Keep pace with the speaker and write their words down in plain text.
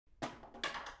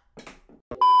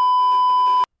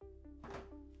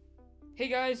Hey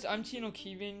guys, I'm Tino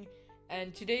Keeving,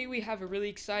 and today we have a really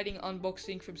exciting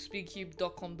unboxing from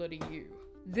speedcube.com.au.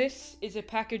 This is a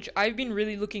package I've been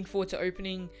really looking forward to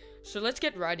opening, so let's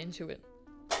get right into it.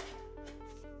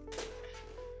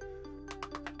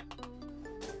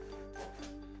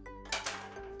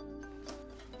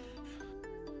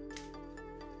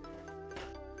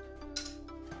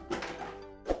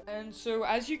 And so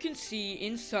as you can see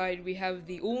inside, we have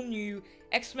the all-new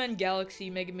X-Men Galaxy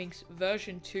Megaminx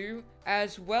version 2,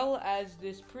 as well as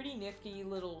this pretty nifty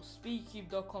little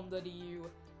speedcube.com.au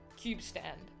cube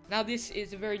stand. Now this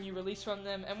is a very new release from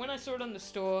them, and when I saw it on the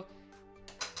store,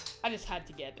 I just had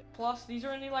to get it. Plus, these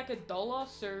are only like $1,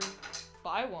 so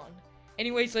buy one.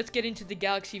 Anyways, let's get into the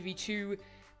Galaxy V2.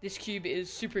 This cube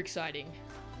is super exciting.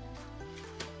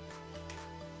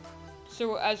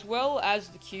 So as well as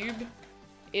the cube,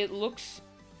 it looks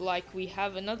like we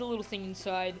have another little thing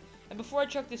inside. And before I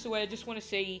chuck this away, I just want to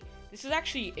say this is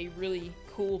actually a really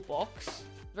cool box.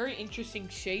 Very interesting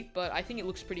shape, but I think it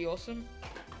looks pretty awesome.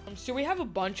 So we have a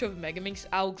bunch of Megaminx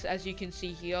algs, as you can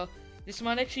see here. This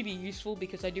might actually be useful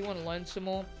because I do want to learn some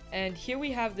more. And here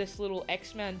we have this little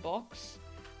X-Man box.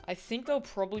 I think there'll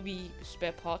probably be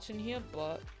spare parts in here,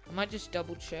 but I might just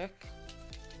double check.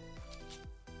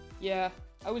 Yeah,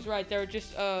 I was right, there are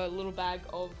just a little bag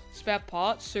of spare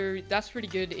parts, so that's pretty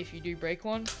good if you do break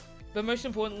one. But most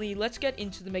importantly, let's get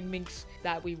into the Megaminx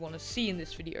that we want to see in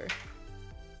this video.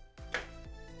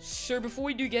 So before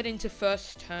we do get into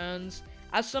first turns,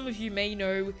 as some of you may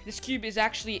know, this cube is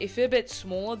actually a fair bit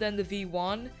smaller than the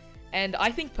V1, and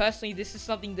I think personally this is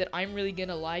something that I'm really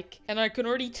gonna like, and I can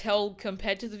already tell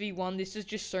compared to the V1, this is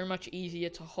just so much easier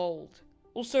to hold.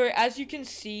 Also, as you can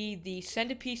see, the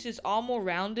centerpieces are more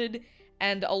rounded,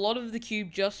 and a lot of the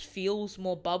cube just feels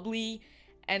more bubbly,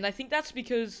 and I think that's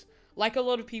because, like a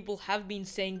lot of people have been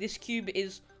saying, this cube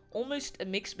is almost a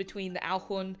mix between the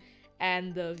Alhorn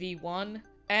and the V1,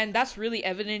 and that's really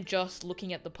evident just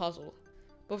looking at the puzzle.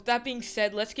 But with that being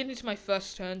said, let's get into my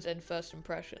first turns and first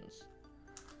impressions.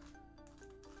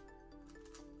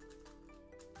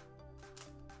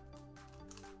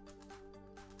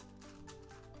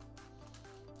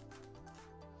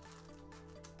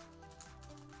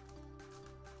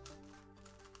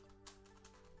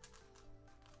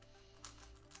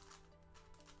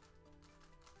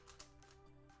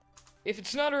 If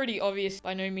it's not already obvious,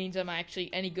 by no means am I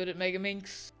actually any good at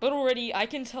Megaminx, but already I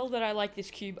can tell that I like this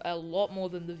cube a lot more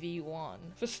than the V1.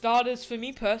 For starters, for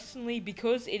me personally,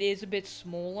 because it is a bit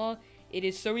smaller, it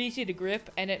is so easy to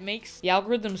grip and it makes the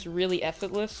algorithms really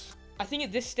effortless. I think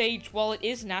at this stage, while it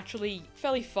is naturally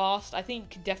fairly fast, I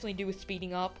think could definitely do with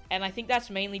speeding up, and I think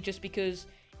that's mainly just because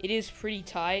it is pretty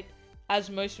tight, as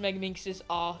most Megaminxes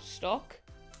are stock.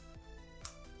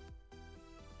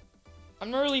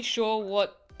 I'm not really sure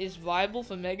what is viable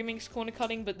for Megaminx corner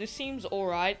cutting, but this seems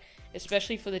alright,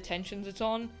 especially for the tensions it's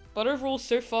on. But overall,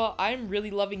 so far, I'm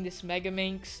really loving this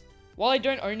Megaminx. While I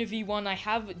don't own a V1, I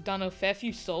have done a fair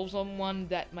few solves on one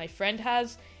that my friend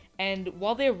has, and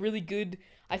while they're really good,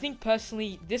 I think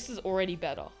personally, this is already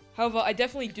better. However, I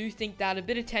definitely do think that a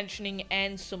bit of tensioning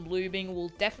and some lubing will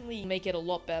definitely make it a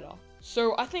lot better.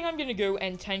 So I think I'm going to go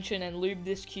and tension and lube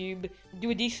this cube, do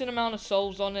a decent amount of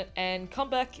solves on it, and come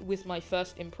back with my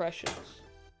first impressions.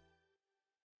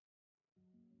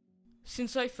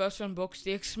 Since I first unboxed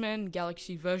the X-Men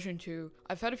Galaxy version 2,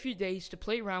 I've had a few days to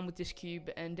play around with this cube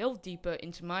and delve deeper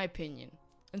into my opinion.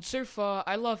 And so far,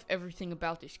 I love everything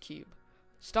about this cube.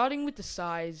 Starting with the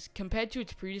size, compared to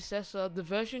its predecessor, the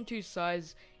version 2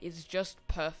 size is just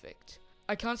perfect.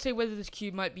 I can't say whether this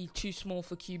cube might be too small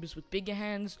for cubers with bigger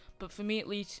hands, but for me at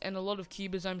least, and a lot of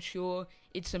cubers I'm sure,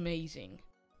 it's amazing.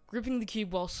 Gripping the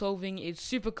cube while solving is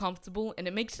super comfortable, and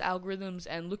it makes algorithms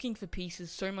and looking for pieces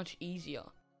so much easier.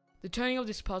 The turning of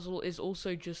this puzzle is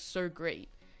also just so great.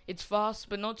 It's fast,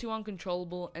 but not too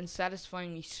uncontrollable, and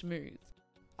satisfyingly smooth.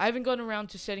 I haven't gotten around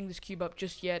to setting this cube up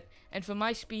just yet, and for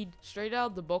my speed, straight out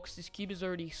of the box, this cube is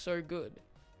already so good.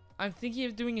 I'm thinking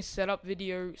of doing a setup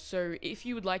video, so if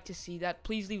you would like to see that,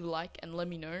 please leave a like and let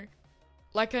me know.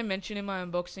 Like I mentioned in my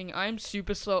unboxing, I am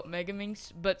super slow at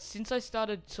Megaminx, but since I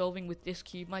started solving with this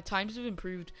cube, my times have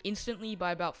improved instantly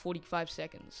by about 45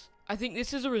 seconds. I think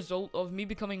this is a result of me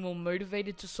becoming more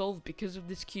motivated to solve because of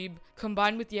this cube,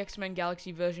 combined with the X-Men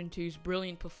Galaxy version 2's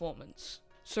brilliant performance.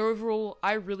 So overall,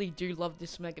 I really do love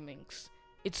this Megaminx.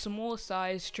 Its smaller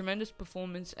size, tremendous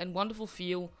performance, and wonderful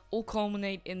feel all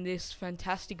culminate in this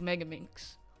fantastic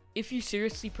Megaminx. If you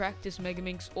seriously practice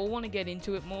Megaminx or want to get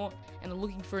into it more and are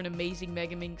looking for an amazing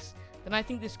Megaminx, then I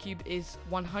think this cube is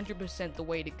 100% the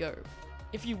way to go.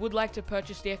 If you would like to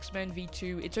purchase the X-Men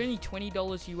V2, it's only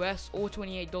 $20 US or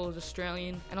 $28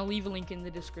 Australian, and I'll leave a link in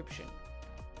the description.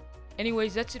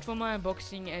 Anyways, that's it for my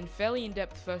unboxing and fairly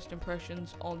in-depth first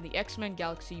impressions on the X-Men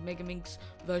Galaxy Megaminx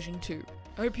version 2.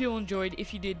 I hope you all enjoyed.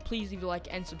 If you did, please leave a like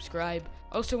and subscribe.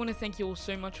 I also want to thank you all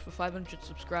so much for 500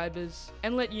 subscribers,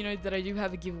 and let you know that I do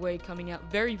have a giveaway coming out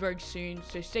very soon,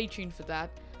 so stay tuned for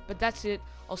that. But that's it,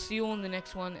 I'll see you all in the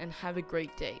next one, and have a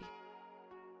great day.